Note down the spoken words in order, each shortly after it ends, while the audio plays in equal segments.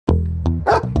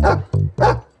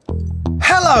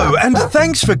Hello, and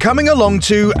thanks for coming along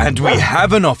to And We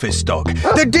Have an Office Dog,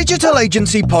 the digital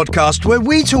agency podcast where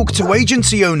we talk to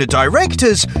agency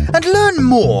owner-directors and learn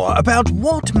more about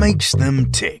what makes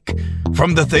them tick.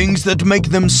 From the things that make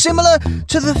them similar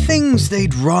to the things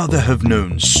they'd rather have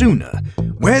known sooner,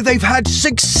 where they've had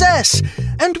success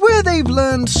and where they've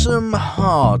learned some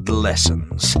hard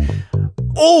lessons.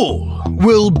 All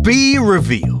will be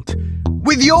revealed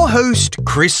with your host,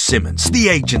 Chris Simmons, the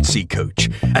agency coach,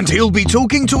 and he'll be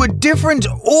talking to a different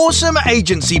awesome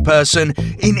agency person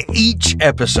in each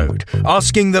episode,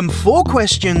 asking them 4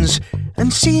 questions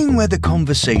and seeing where the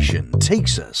conversation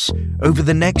takes us over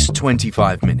the next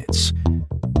 25 minutes.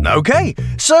 Okay,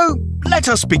 so let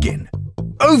us begin.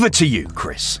 Over to you,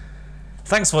 Chris.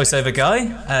 Thanks, voiceover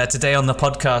guy. Today on the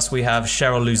podcast we have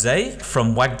Cheryl Luzet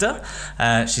from Wagada.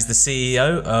 She's the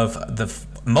CEO of the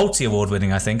multi-award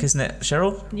winning, I think, isn't it,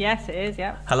 Cheryl? Yes, it is,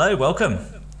 yeah. Hello, welcome.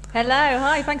 Hello,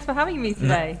 hi, thanks for having me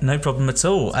today. No problem at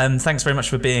all. Thanks very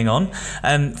much for being on.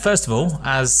 First of all,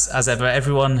 as ever,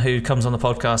 everyone who comes on the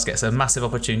podcast gets a massive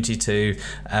opportunity to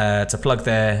plug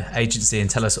their agency and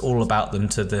tell us all about them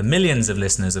to the millions of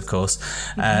listeners, of course.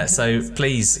 So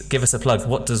please give us a plug.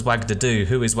 What does Wagada do?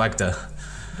 Who is Wagada?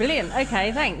 Brilliant.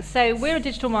 Okay, thanks. So we're a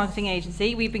digital marketing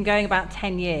agency. We've been going about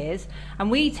 10 years,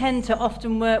 and we tend to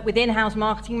often work with in-house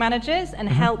marketing managers and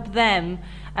help them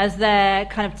as their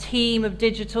kind of team of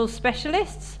digital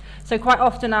specialists. So quite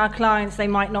often our clients, they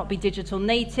might not be digital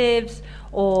natives,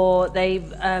 or they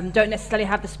don't necessarily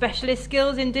have the specialist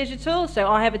skills in digital. So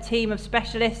I have a team of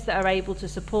specialists that are able to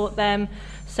support them.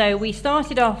 So we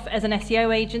started off as an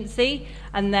SEO agency,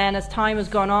 and then as time has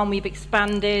gone on, we've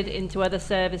expanded into other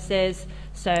services.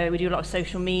 So we do a lot of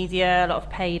social media, a lot of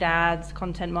paid ads,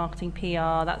 content marketing,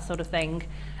 PR, that sort of thing.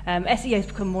 SEO has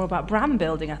become more about brand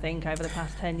building, I think, over the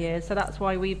past 10 years. So that's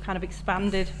why we've kind of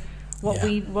expanded what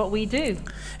we do.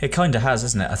 It kind of has,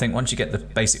 isn't it? I think once you get the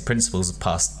basic principles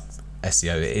past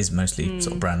SEO, it is mostly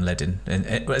sort of brand led,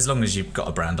 as long as you've got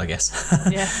a brand, I guess.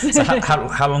 Yeah. So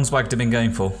how long's Wagada been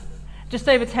going for? Just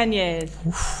over 10 years.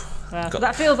 Well, so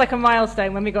that feels like a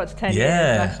milestone when we got to 10 years.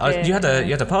 Yeah, you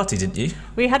had a party, didn't you?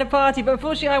 We had a party, but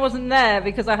unfortunately I wasn't there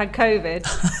because I had COVID.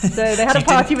 So they had a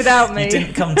party without me. You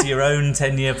didn't come to your own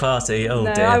 10-year party. Oh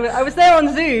no, dear. I was there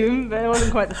on Zoom, but it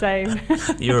wasn't quite the same.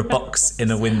 You were a box in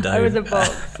a window. I was a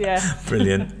box, yeah.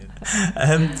 Brilliant.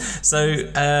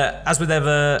 As with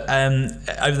ever,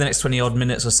 over the next 20 odd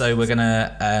minutes or so, we're going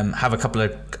to have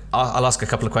I'll ask a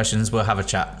couple of questions, we'll have a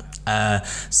chat.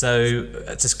 So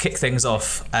to kick things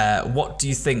off, what do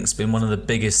you think's been one of the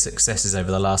biggest successes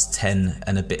over the last 10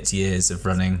 and a bit years of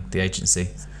running the agency?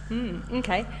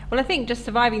 Okay. Well, I think just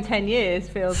surviving 10 years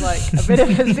feels like a bit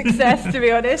of a success, to be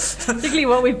honest, particularly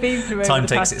what we've been through over Time the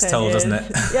takes past its 10 toll, years. doesn't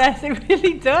it? Yes, it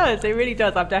really does. It really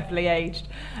does. I've definitely aged.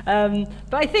 But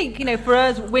I think, for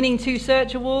us, winning 2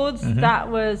 search awards, that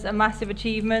was a massive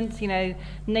achievement,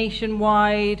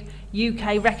 nationwide,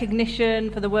 UK recognition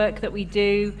for the work that we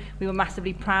do. We were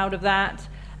massively proud of that.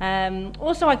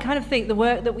 Also, I kind of think the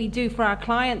work that we do for our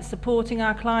clients, supporting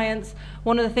our clients,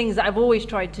 one of the things that I've always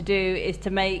tried to do is to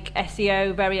make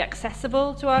SEO very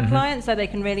accessible to our clients so they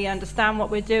can really understand what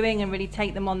we're doing and really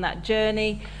take them on that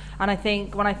journey. And I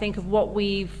think when I think of what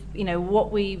we've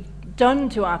done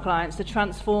to our clients to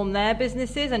transform their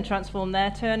businesses and transform their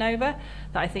turnover,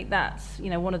 that I think that's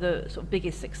one of the sort of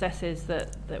biggest successes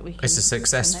that we can. It's a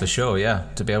success for sure, yeah.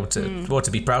 To be able to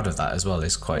to be proud of that as well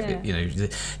is quite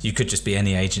you could just be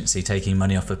any agency taking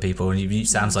money off of people, and it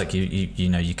sounds like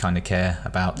you kind of care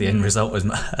about the end result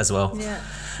as well. Yeah,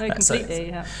 no,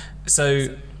 completely.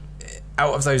 So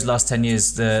out of those last 10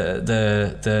 years,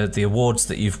 the awards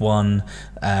that you've won,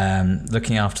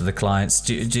 looking after the clients,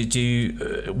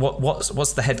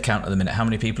 what's the head count at the minute? How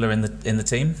many people are in the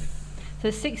team? So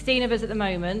there's 16 of us at the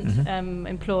moment,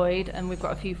 employed, and we've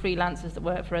got a few freelancers that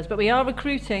work for us. But we are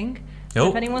recruiting. So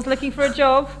if anyone's looking for a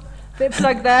job, bit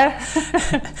plug there.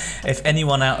 If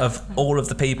anyone out of all of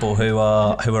the people who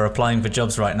are applying for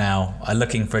jobs right now are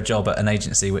looking for a job at an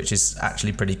agency, which is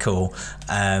actually pretty cool,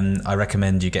 I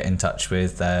recommend you get in touch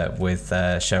with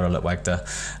Cheryl at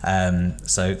Wagada.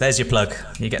 So there's your plug.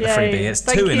 You get the freebie. It's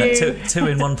two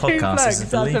in one podcast.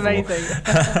 It's unbelievable.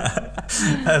 That's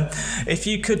amazing. If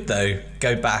you could though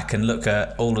go back and look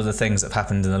at all of the things that have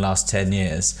happened in the last 10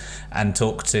 years and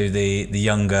talk to the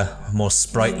younger, more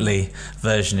sprightly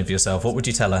version of yourself, what would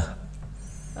you tell her?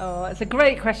 Oh, it's a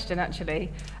great question,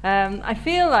 actually. I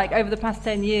feel like over the past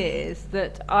 10 years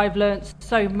that I've learnt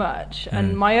so much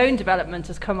and my own development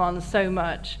has come on so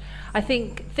much. I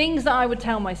think things that I would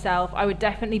tell myself, I would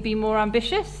definitely be more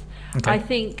ambitious. I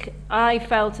think I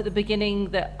felt at the beginning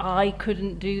that I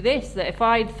couldn't do this, that if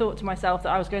I'd thought to myself that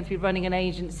I was going to be running an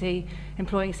agency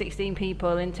employing 16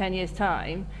 people in 10 years'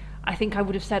 time, I think I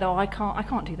would have said, I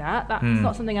can't do that. That's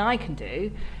not something I can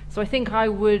do. So I think I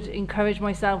would encourage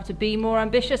myself to be more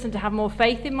ambitious and to have more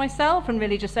faith in myself, and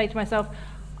really just say to myself,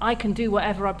 I can do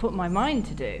whatever I put my mind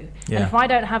to do. Yeah. And if I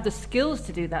don't have the skills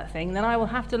to do that thing, then I will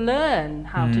have to learn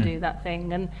how to do that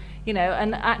thing. And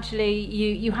and actually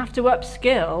you have to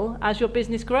upskill as your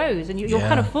business grows, and you're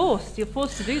kind of forced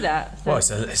to do that. So. Well,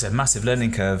 it's a massive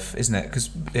learning curve, isn't it? Because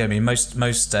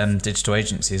most digital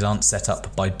agencies aren't set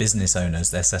up by business owners;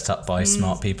 they're set up by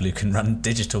smart people who can run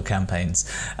digital campaigns,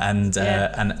 and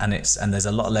there's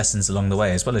a lot of lessons along the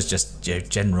way, as well as just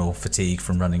general fatigue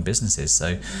from running businesses.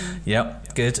 So,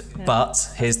 good. Yeah,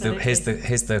 but here's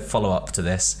the follow up to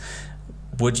this.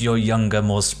 Would your younger,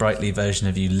 more sprightly version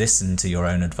of you listen to your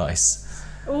own advice?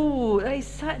 Oh, that is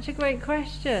such a great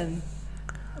question.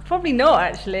 Probably not,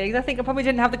 actually, because I think I probably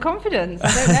didn't have the confidence.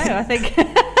 I don't know. I think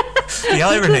the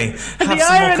irony. Have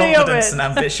some more confidence and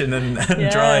ambition and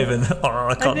drive, and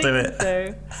I can't do it.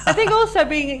 So. I think also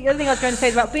the other thing I was going to say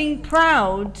is about being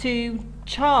proud to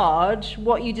charge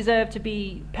what you deserve to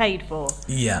be paid for.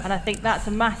 Yeah. And I think that's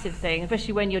a massive thing,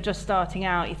 especially when you're just starting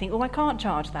out. You think, I can't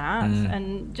charge that.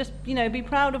 And just, be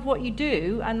proud of what you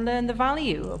do and learn the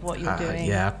value of what you're doing.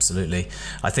 Yeah, absolutely.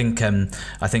 I think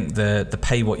the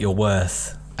pay what you're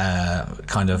worth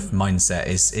kind of mindset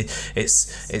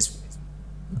it's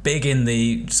big in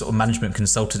the sort of management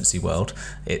consultancy world.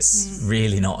 It's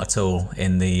really not at all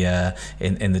in the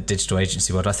in the digital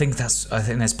agency world. I think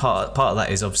there's part of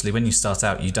that is obviously when you start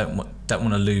out, you don't want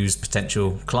to lose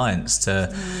potential clients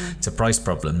to price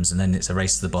problems, and then it's a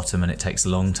race to the bottom, and it takes a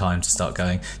long time to start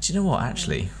going, do you know what,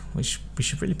 actually we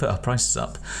should really put our prices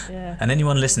up. And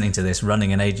anyone listening to this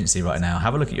running an agency right now,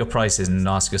 have a look at your prices and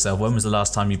ask yourself, when was the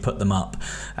last time you put them up,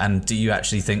 and do you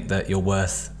actually think that you're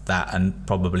worth that and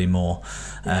probably more?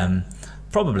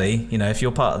 Probably, if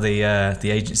you're part of the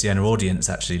agency owner audience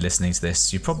actually listening to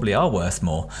this, you probably are worth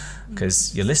more,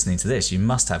 because you're listening to this. You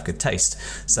must have good taste.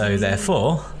 So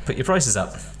therefore, put your prices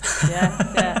up.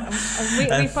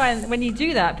 And we find when you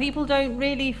do that, people don't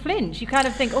really flinch. You kind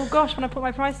of think, oh gosh, when I put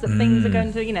my prices up, things are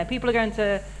going to, people are going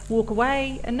to walk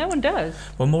away, and no one does.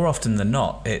 Well, more often than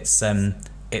not, it's not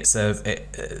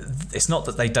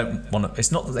that they don't want to,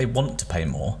 it's not that they want to pay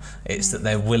more, it's that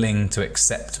they're willing to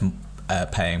accept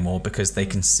paying more because they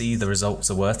can see the results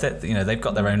are worth it. They've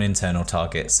got their own internal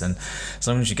targets, and as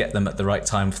long as you get them at the right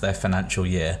time for their financial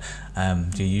year,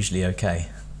 you're usually okay.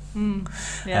 It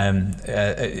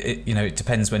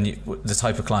depends the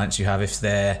type of clients you have. If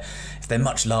they're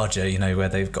much larger, where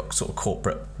they've got sort of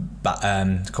corporate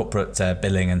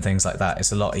billing and things like that,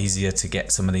 it's a lot easier to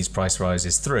get some of these price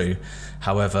rises through.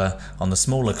 However, on the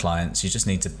smaller clients, you just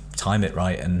need to time it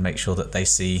right and make sure that they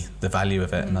see the value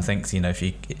of it. And I think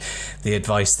the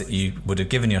advice that you would have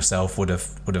given yourself would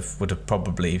have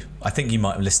probably, I think you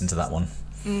might have listened to that one.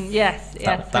 Yes,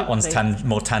 that one's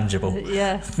more tangible.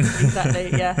 Yes,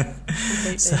 exactly. Yeah.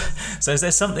 So is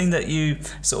there something that you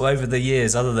sort of over the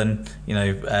years, other than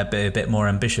a bit more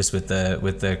ambitious with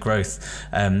the growth,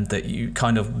 that you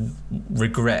kind of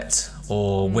regret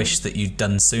or wish that you'd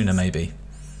done sooner, maybe?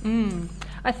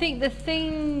 I think the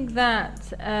thing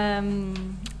that I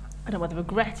don't know whether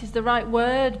regret is the right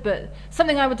word, but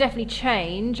something I would definitely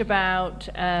change about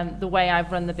the way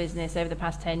I've run the business over the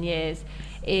past 10 years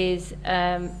is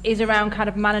around kind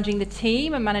of managing the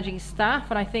team and managing staff.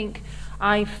 And I think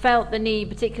I felt the need,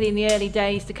 particularly in the early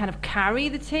days, to kind of carry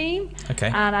the team. Okay.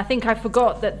 And I think I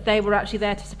forgot that they were actually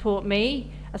there to support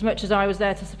me as much as I was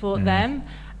there to support them.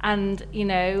 And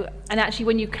and actually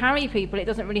when you carry people, it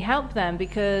doesn't really help them,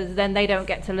 because then they don't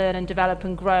get to learn and develop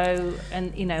and grow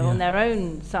and on their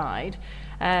own side.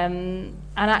 And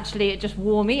actually it just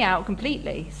wore me out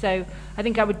completely. So I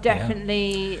think I would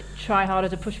definitely try harder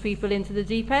to push people into the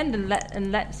deep end and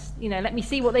let me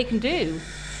see what they can do.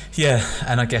 Yeah,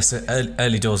 and I guess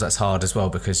early doors that's hard as well,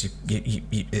 because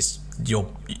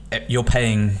you're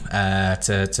paying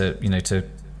to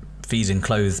feed and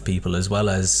clothe people as well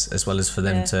as for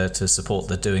them to support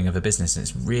the doing of a business, and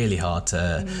it's really hard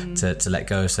to let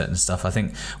go of certain stuff. I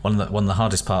think one of the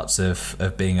hardest parts of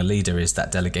being a leader is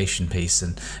that delegation piece,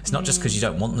 and it's not just because you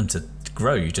don't want them to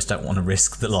grow, you just don't want to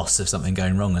risk the loss of something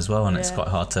going wrong as well, and it's quite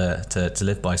hard to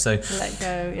live by. So to let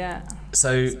go.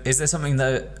 So is there something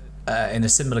that in a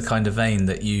similar kind of vein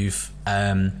that you've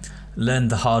learned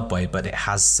the hard way, but it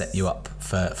has set you up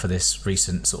for this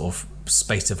recent sort of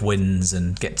spate of wins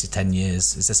and get to 10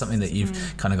 years? Is there something that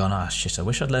you've kind of gone, shit, I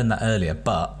wish I'd learned that earlier,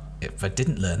 but if I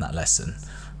didn't learn that lesson,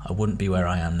 I wouldn't be where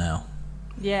I am now?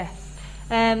 Yes.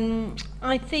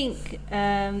 I think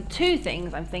two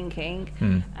things I'm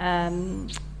thinking.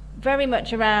 Very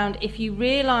much around, if you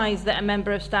realise that a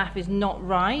member of staff is not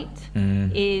right,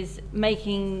 is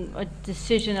making a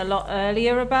decision a lot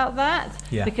earlier about that,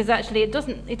 because actually it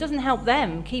doesn't help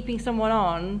them. Keeping someone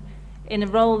on in a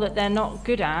role that they're not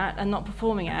good at and not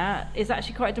performing at is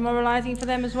actually quite demoralising for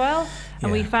them as well.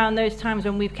 And we found those times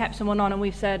when we've kept someone on and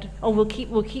we've said, oh, we'll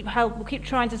keep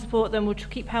trying to support them, we'll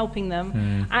keep helping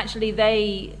them. Actually,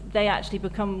 they actually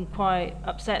become quite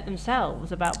upset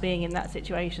themselves about being in that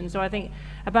situation. So I think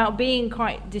about being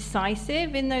quite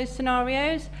decisive in those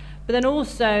scenarios, but then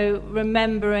also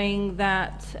remembering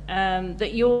that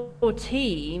that your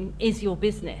team is your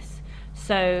business.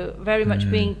 So very much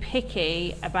being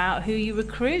picky about who you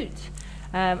recruit.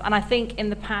 And I think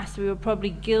in the past we were probably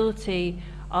guilty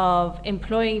of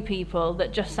employing people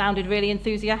that just sounded really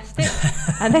enthusiastic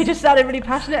and they just sounded really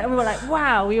passionate, and we were like,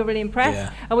 wow, we were really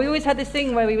impressed. And we always had this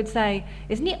thing where we would say,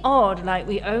 isn't it odd, like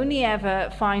we only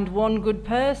ever find one good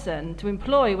person to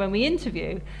employ when we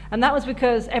interview? And that was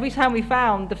because every time we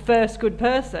found the first good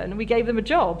person, we gave them a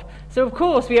job. So of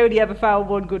course we only ever found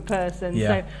one good person.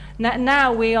 So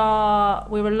now we're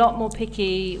a lot more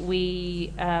picky.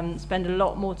 We spend a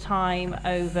lot more time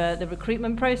over the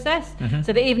recruitment process,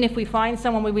 so that even if we find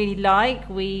someone we really like,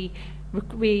 we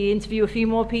interview a few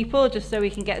more people just so we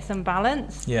can get some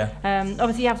balance.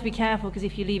 Obviously you have to be careful, because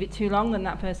if you leave it too long, then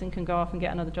that person can go off and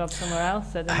get another job somewhere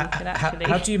else. So then you can actually...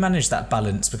 How do you manage that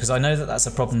balance? Because I know that that's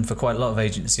a problem for quite a lot of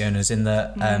agency owners, in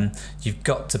that you've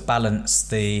got to balance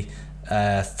the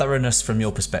thoroughness from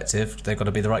your perspective. They've got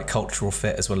to be the right cultural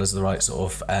fit as well as the right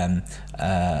sort of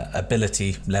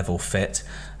ability level fit,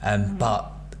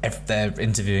 but if they're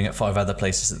interviewing at 5 other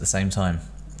places at the same time.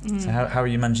 So how are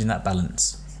you managing that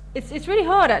balance? It's really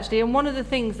hard, actually, and one of the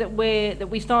things that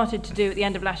we started to do at the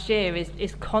end of last year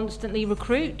is constantly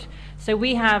recruit. So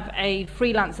we have a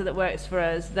freelancer that works for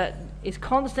us that is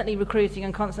constantly recruiting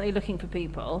and constantly looking for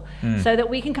people, so that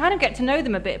we can kind of get to know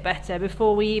them a bit better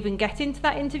before we even get into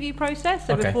that interview process.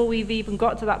 So before we've even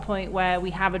got to that point where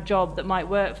we have a job that might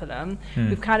work for them,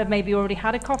 we've kind of maybe already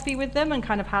had a coffee with them and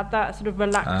kind of had that sort of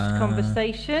relaxed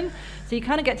conversation. So you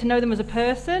kind of get to know them as a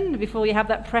person before you have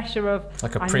that pressure of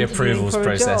like a pre-approvals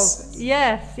process.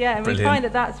 Yes, and we find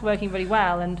that that's working really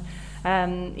well. And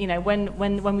you know,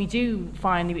 when we do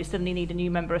find we suddenly need a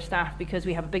new member of staff because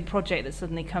we have a big project that's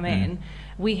suddenly come in,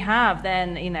 we have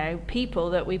then, you know,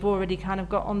 people that we've already kind of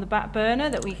got on the back burner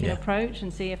that we can approach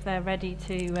and see if they're ready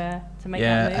to make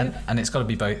that move. And it's got to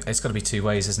be both. It's got to be two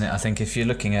ways, isn't it? I think if you're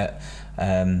looking at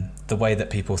the way that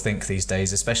people think these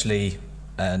days, especially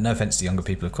no offense to younger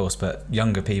people, of course, but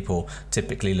younger people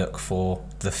typically look for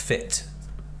the fit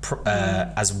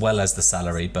as well as the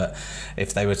salary. But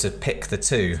if they were to pick the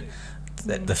two,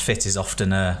 the fit is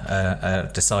often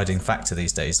a deciding factor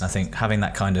these days. And I think having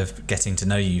that kind of getting to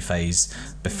know you phase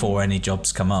before any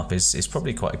jobs come up is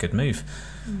probably quite a good move.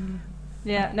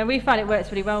 Yeah, no, we find it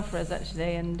works really well for us,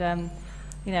 actually, and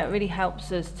you know, it really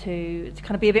helps us to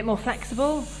kind of be a bit more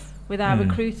flexible with our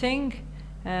recruiting.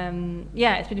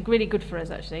 Yeah, it's been really good for us,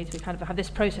 actually, to kind of have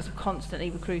this process of constantly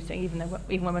recruiting, even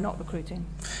when we're not recruiting.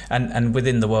 And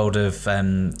within the world of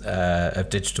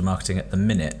digital marketing at the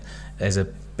minute, there's a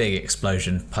big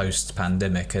explosion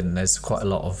post-pandemic, and there's quite a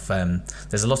lot of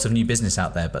there's a lot of new business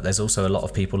out there, but there's also a lot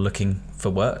of people looking for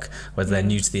work, whether they're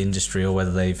new to the industry or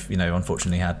whether they've, you know,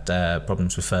 unfortunately had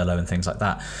problems with furlough and things like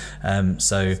that.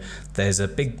 So there's a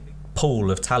big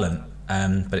pool of talent.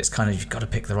 But it's kind of, you've got to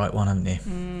pick the right one, haven't you?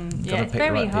 Yeah, it's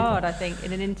very hard, I think,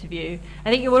 in an interview. I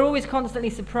think we're always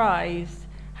constantly surprised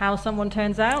how someone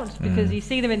turns out, because you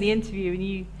see them in the interview and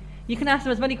you can ask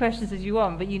them as many questions as you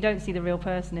want, but you don't see the real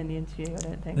person in the interview, I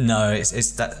don't think. No, it's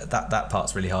that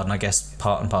part's really hard, and I guess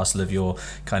part and parcel of your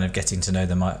kind of getting to know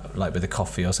them, like with a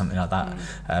coffee or something like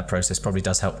that, process probably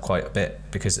does help quite a bit,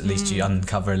 because at least you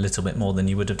uncover a little bit more than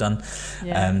you would have done.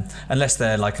 Unless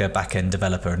they're like a back-end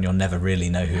developer and you'll never really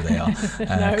know who they are,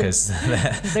 because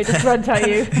they just run at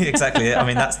you. Exactly. I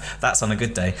mean, that's on a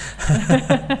good day.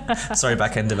 Sorry,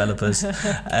 back-end developers.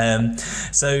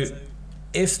 So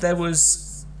if there was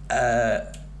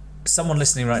someone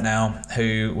listening right now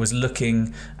who was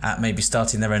looking at maybe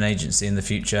starting their own agency in the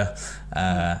future,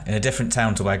 in a different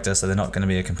town to Wagada, so they're not going to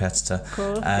be a competitor. Of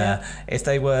course, if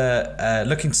they were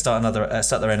looking to start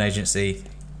their own agency,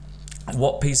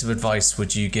 what piece of advice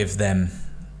would you give them?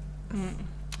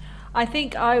 I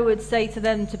think I would say to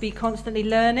them to be constantly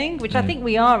learning, which I think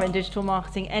we are in digital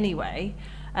marketing anyway.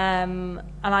 And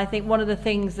I think one of the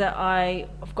things that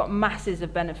I've got masses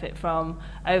of benefit from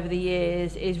over the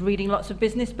years is reading lots of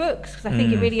business books, because I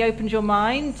think it really opens your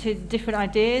mind to different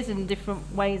ideas and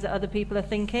different ways that other people are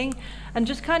thinking, and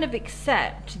just kind of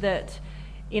accept that,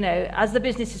 you know, as the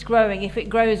business is growing, if it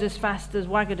grows as fast as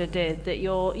Wagada did, that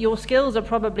your skills are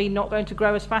probably not going to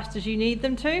grow as fast as you need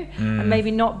them to, and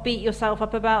maybe not beat yourself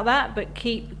up about that, but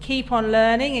keep on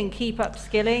learning and keep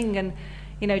upskilling, and,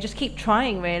 you know, just keep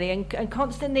trying really, and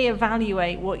constantly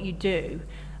evaluate what you do.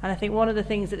 And I think one of the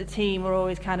things that the team are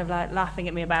always kind of like laughing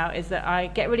at me about is that I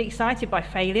get really excited by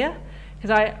failure, because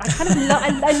I kind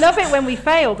of I love it when we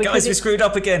fail, because guys, we screwed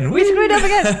up again. We screwed up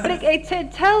again, but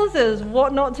it tells us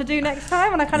what not to do next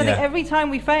time. And I kind of think every time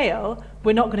we fail,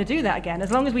 we're not going to do that again.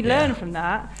 As long as we learn from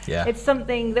that, it's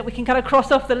something that we can kind of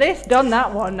cross off the list. Done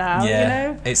that one now. You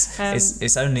know,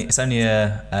 it's only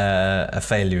a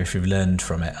failure if you've learned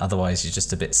from it. Otherwise, you're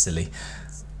just a bit silly.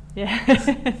 Yeah.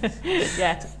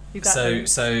 Yes. Exactly.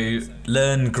 So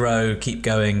learn, grow, keep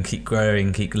going, keep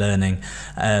growing, keep learning.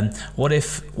 What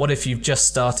if you've just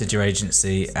started your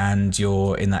agency and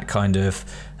you're in that kind of,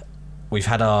 we've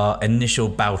had our initial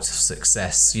bout of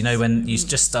success. You know, when you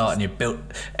just start and you've built,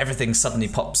 everything suddenly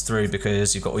pops through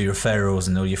because you've got all your referrals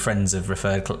and all your friends have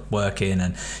referred work in,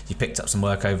 and you picked up some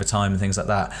work over time and things like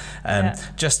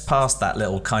that. Just past that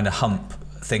little kind of hump,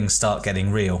 things start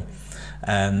getting real.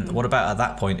 What about at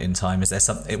that point in time? Is there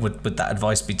something? Would that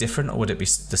advice be different, or would it be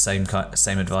the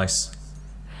same advice?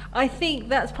 I think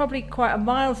that's probably quite a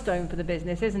milestone for the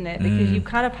business, isn't it? Because you've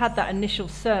kind of had that initial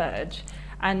surge,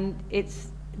 and it's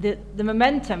the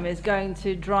momentum is going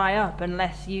to dry up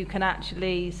unless you can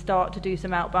actually start to do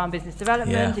some outbound business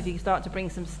development. If you start to bring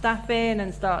some staff in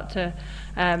and start to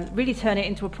really turn it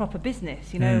into a proper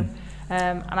business, you know.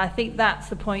 And I think that's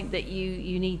the point that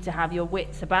you need to have your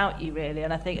wits about you, really.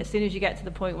 And I think as soon as you get to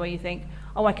the point where you think,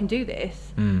 oh, I can do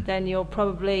this, then you're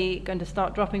probably going to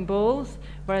start dropping balls.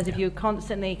 Whereas if you're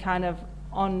constantly kind of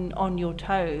on your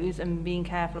toes and being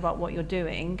careful about what you're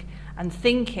doing and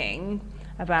thinking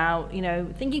about, you know,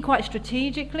 thinking quite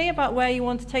strategically about where you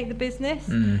want to take the business,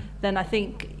 then I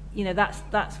think, you know,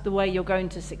 that's the way you're going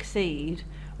to succeed.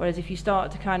 Whereas if you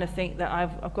start to kind of think that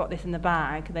I've got this in the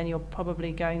bag, then you're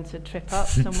probably going to trip up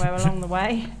somewhere along the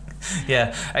way.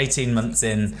 18 months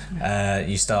in,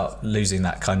 you start losing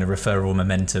that kind of referral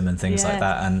momentum and things like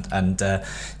that, and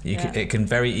it can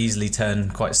very easily turn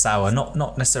quite sour.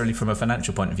 Not necessarily from a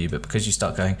financial point of view, but because you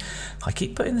start going, I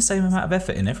keep putting the same amount of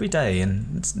effort in every day,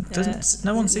 and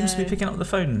no one seems to be picking up the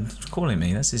phone and calling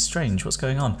me. This is strange. What's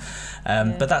going on?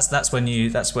 But that's when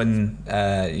you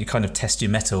kind of test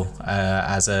your mettle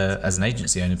as an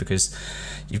agency owner, because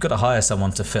you've got to hire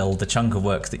someone to fill the chunk of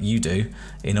work that you do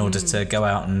in order to go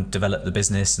out and develop the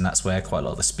business, and that's where quite a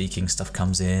lot of the speaking stuff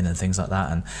comes in and things like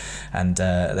that. And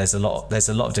there's a lot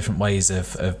of different ways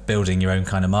of building your own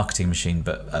kind of marketing machine,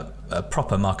 but a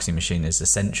proper marketing machine is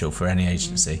essential for any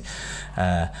agency.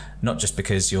 Not just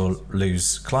because you'll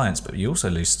lose clients, but you also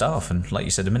lose staff. And like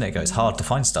you said a minute ago, it's hard to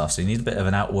find staff, so you need a bit of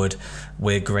an outward,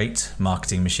 we're great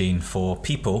marketing machine for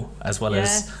people as well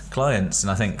as clients.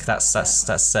 And I think that's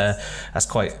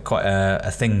quite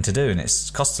a thing to do, and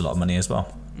it costs a lot of money as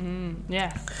well.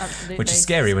 Yeah, absolutely. Which is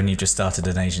scary when you've just started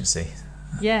an agency.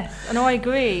 Yes, and I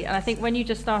agree. And I think when you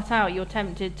just start out, you're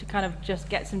tempted to kind of just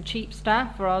get some cheap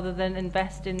staff rather than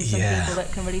invest in some people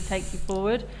that can really take you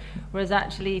forward. Whereas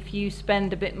actually, if you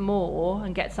spend a bit more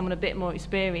and get someone a bit more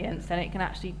experienced, then it can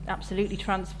actually absolutely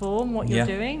transform what you're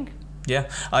doing. Yeah,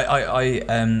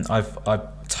 I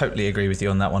totally agree with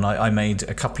you on that one. I made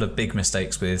a couple of big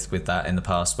mistakes with that in the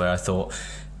past, where I thought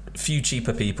a few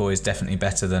cheaper people is definitely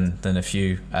better than a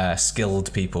few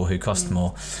skilled people who cost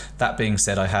more. That being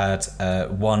said, I had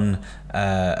one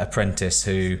apprentice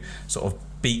who sort of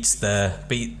beat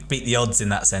the odds in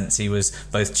that sense. He was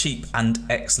both cheap and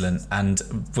excellent, and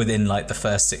within like the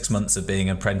first 6 months of being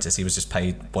an apprentice, he was just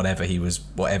paid whatever he was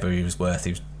worth.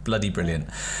 He was bloody brilliant.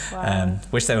 Wow.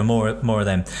 Wish there were more of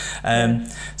them.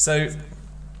 So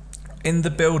in the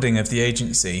building of the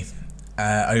agency,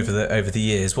 over the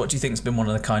years, what do you think has been one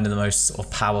of the most sort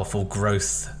of powerful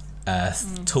growth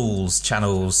tools,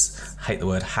 channels, I hate the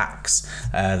word hacks,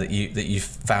 that you've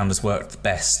found has worked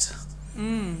best?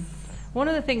 One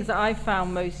of the things that I've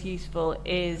found most useful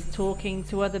is talking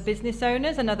to other business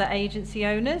owners and other agency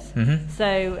owners.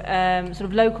 So sort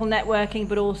of local networking,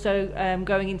 but also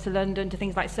going into London to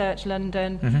things like Search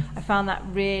London. I found that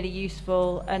really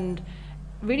useful, and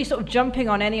really sort of jumping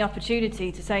on any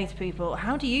opportunity to say to people,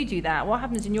 how do you do that? What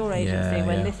happens in your agency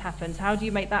when this happens? How do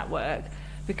you make that work?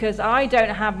 because I don't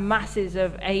have masses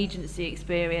of agency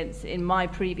experience in my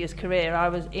previous career. I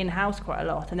was in-house quite a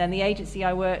lot, and then the agency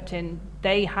I worked in,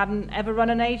 they hadn't ever run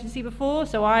an agency before,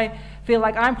 so I feel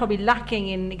like I'm probably lacking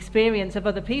in experience of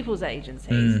other people's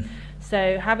agencies.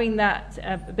 So having that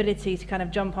ability to kind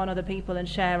of jump on other people and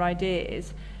share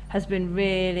ideas has been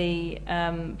really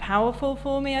powerful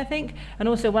for me, I think. And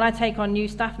also when I take on new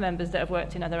staff members that have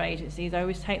worked in other agencies, I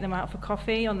always take them out for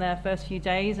coffee on their first few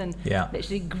days and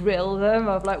literally grill them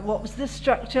of like, what was the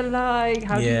structure like?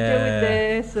 How did you deal with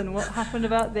this? And what happened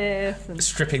about this? And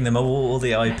stripping them of all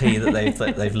the IP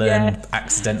that they've learned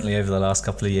accidentally over the last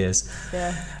couple of years.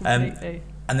 Yeah, completely.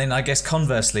 And then I guess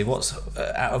conversely, what's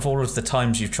out of all of the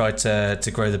times you've tried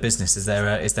to grow the business, is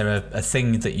there a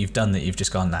thing that you've done that you've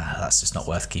just gone, nah, that's just not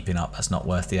worth keeping up, that's not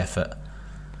worth the effort?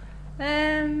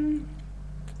 I'm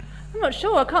not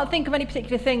sure. I can't think of any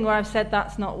particular thing where I've said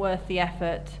that's not worth the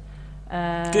effort.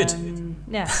 Good.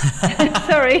 Yeah.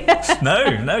 Sorry.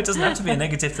 No, it doesn't have to be a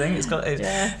negative thing. It's got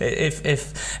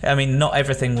if I mean, not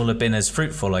everything will have been as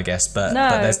fruitful, I guess, but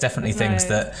there's definitely things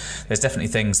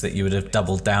that you would have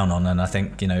doubled down on, and I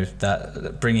think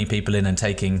that bringing people in and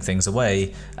taking things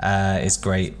away is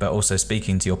great, but also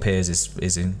speaking to your peers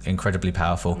is incredibly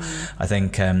powerful. I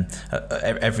think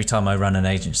every time I run an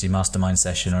agency mastermind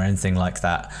session or anything like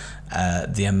that,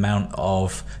 the amount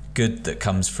of good that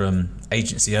comes from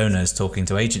agency owners talking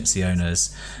to agency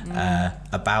owners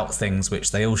about things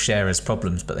which they all share as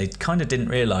problems, but they kind of didn't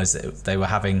realize that they were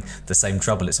having the same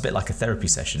trouble. It's a bit like a therapy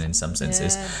session in some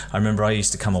senses. I remember I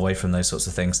used to come away from those sorts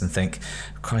of things and think,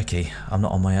 crikey, I'm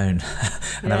not on my own,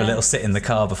 and have a little sit in the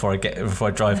car before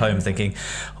I drive home thinking,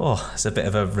 oh, it's a bit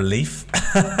of a relief.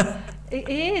 It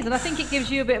is, and I think it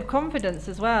gives you a bit of confidence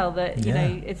as well that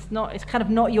it's kind of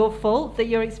not your fault that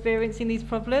you're experiencing these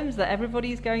problems, that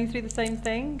everybody's going through the same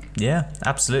thing. Yeah,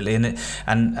 absolutely,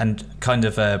 and kind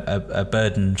of a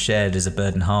burden shared is a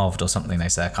burden halved or something they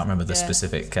say. I can't remember the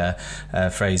specific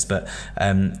phrase, but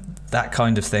that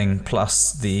kind of thing,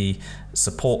 plus the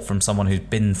support from someone who's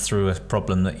been through a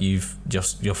problem that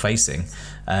you're facing,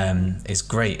 is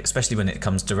great, especially when it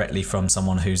comes directly from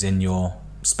someone who's in your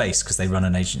space, because they run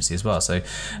an agency as well. So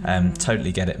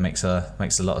totally get it. Makes a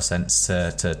lot of sense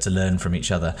to learn from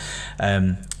each other.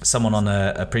 Someone on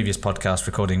a previous podcast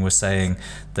recording was saying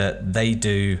that they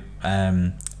do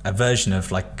a version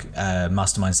of like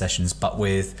mastermind sessions, but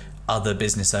with other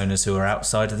business owners who are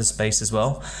outside of the space as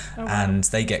well. And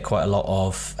they get quite a lot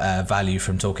of value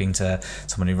from talking to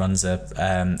someone who runs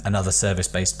another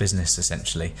service-based business,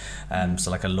 essentially,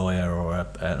 so like a lawyer or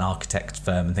an architect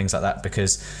firm and things like that,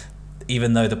 because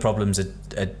even though the problems are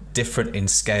different in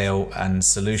scale and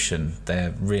solution,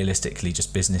 they're realistically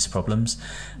just business problems,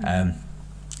 and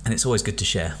it's always good to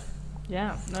share.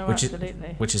 Yeah, no,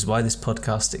 absolutely. Which is why this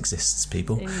podcast exists,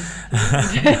 people.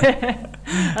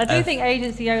 I do think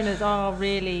agency owners are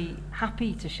really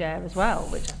happy to share as well,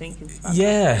 which I think is fantastic.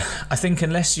 Yeah, I think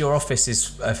unless your office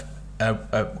is a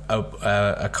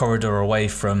corridor away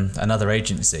from another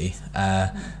agency,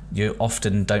 you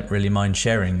often don't really mind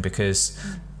sharing, because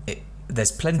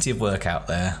there's plenty of work out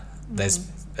there. There's,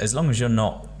 as long as you're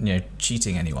not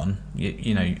cheating anyone,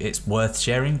 you know it's worth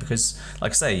sharing, because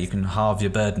like I say, you can halve your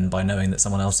burden by knowing that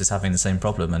someone else is having the same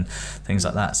problem and things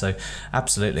like that. So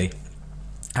absolutely.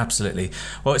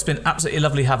 Well, it's been absolutely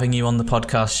lovely having you on the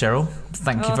podcast, Cheryl.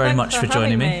 Thank you very much for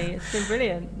joining me. It's been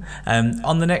brilliant.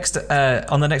 On the next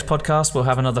podcast, we'll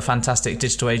have another fantastic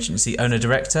digital agency owner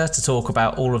director to talk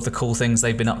about all of the cool things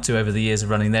they've been up to over the years of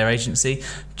running their agency.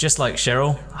 Just like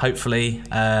Cheryl, hopefully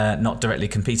not directly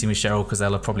competing with Cheryl, because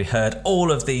they'll have probably heard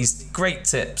all of these great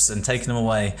tips and taken them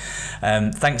away.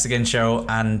 Thanks again, Cheryl,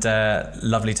 and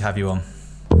lovely to have you on.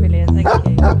 Brilliant,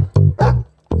 thank you.